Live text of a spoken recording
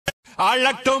I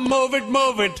like to move it,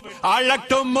 move it. I like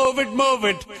to move it, move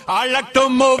it. I like to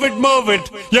move it, move it.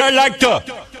 You like to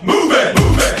move it,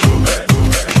 move it, move it.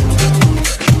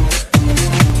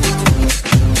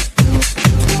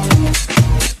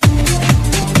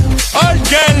 All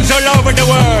girls all over the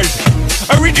world.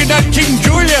 Original King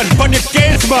Julian for the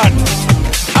case, man.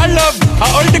 I love how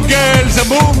all the girls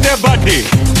move their body.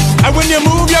 And when you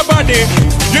move your body,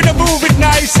 you don't move it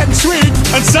nice and sweet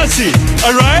and sassy,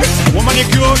 alright? Woman, you're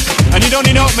cute, and you don't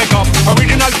need no makeup.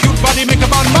 Original cute body makeup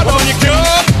on model. Woman, you're cute,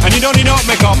 and you don't need no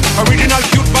makeup. Original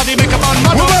cute body makeup on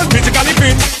model. Woman, physically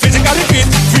fit, physically fit,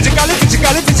 physically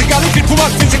fit. Woman,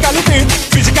 physically fit,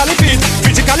 physically fit,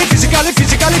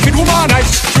 physically fit. Woman,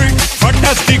 nice, sweet,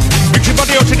 fantastic. Big your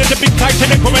body out in the big tight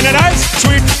and woman, nice,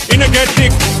 sweet,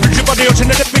 energetic. Big your body out in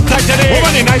the big tight and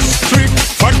woman, nice, sweet,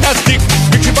 fantastic.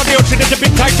 Big your body out in the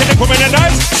big tight and woman,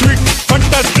 nice, sweet,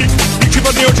 fantastic. Big your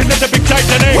body out in the big tight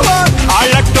and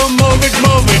I like to move it,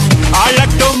 move it. I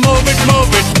like to move it,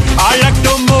 move it. I like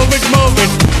to move it, move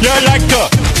it. You like to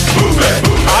move it,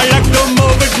 move it. I like to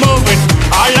move it, move it.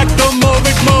 I like to move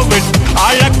it, move it.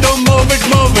 I like to move it,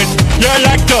 move it. You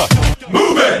like to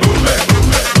move it, move it,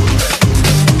 move it.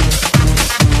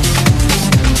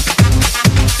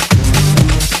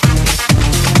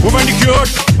 Woman, you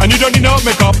cute, and you don't need no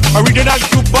makeup. Original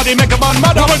cute body makeup on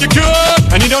model. Woman, you cute,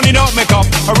 and you don't need no makeup.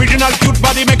 Original cute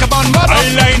body makeup on model.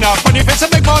 Eyeliner, funny face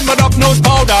and make one mud up. Nose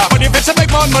powder, funny face and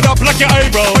make one mud up. Like your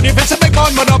eyebrow, funny face and make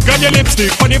one mud up. Got your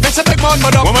lipstick, funny face and make one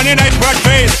mud up. Woman, you nice broad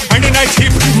face and a nice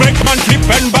hip. Make man flip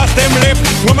and bust them lip.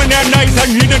 Woman, you're nice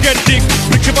and you don't get thick.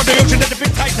 Picture about the ocean at the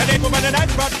big tight. And woman, a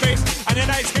nice broad face and a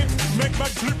nice hip. Make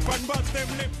man flip and bust them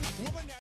lip.